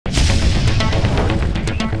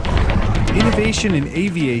Innovation in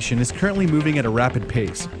aviation is currently moving at a rapid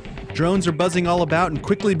pace. Drones are buzzing all about and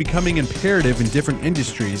quickly becoming imperative in different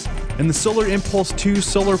industries, and the Solar Impulse 2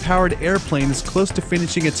 solar-powered airplane is close to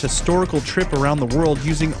finishing its historical trip around the world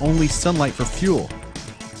using only sunlight for fuel.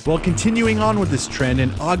 While continuing on with this trend,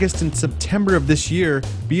 in August and September of this year,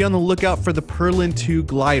 be on the lookout for the Perlan 2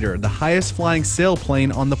 glider, the highest flying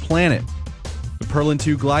sailplane on the planet. The Perlan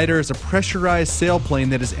 2 glider is a pressurized sailplane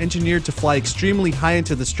that is engineered to fly extremely high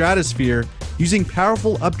into the stratosphere using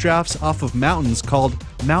powerful updrafts off of mountains called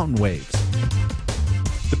mountain waves.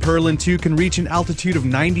 The Perlan 2 can reach an altitude of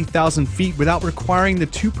 90,000 feet without requiring the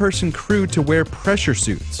two-person crew to wear pressure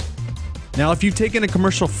suits. Now, if you've taken a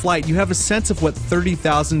commercial flight, you have a sense of what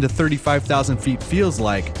 30,000 to 35,000 feet feels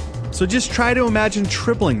like, so just try to imagine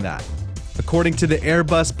tripling that. According to the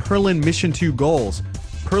Airbus Perlan Mission 2 goals,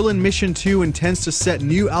 Perlan Mission 2 intends to set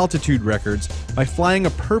new altitude records by flying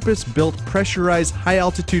a purpose-built pressurized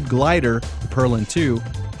high-altitude glider, the Perlan 2,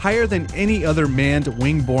 higher than any other manned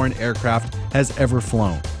wing-borne aircraft has ever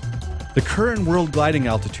flown. The current world gliding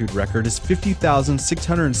altitude record is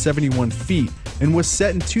 50,671 feet and was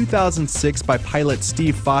set in 2006 by pilot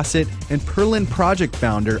Steve Fawcett and Perlan project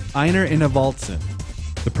founder Einar Enevoldsen.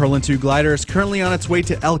 The Perlan 2 glider is currently on its way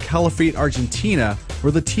to El Calafate, Argentina,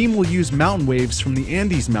 where the team will use mountain waves from the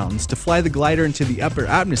Andes Mountains to fly the glider into the upper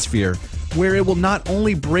atmosphere, where it will not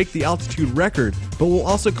only break the altitude record, but will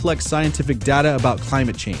also collect scientific data about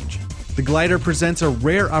climate change. The glider presents a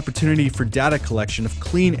rare opportunity for data collection of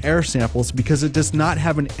clean air samples because it does not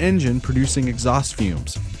have an engine producing exhaust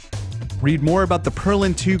fumes. Read more about the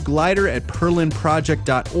Perlan 2 glider at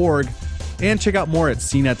perlanproject.org and check out more at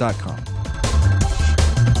cnet.com.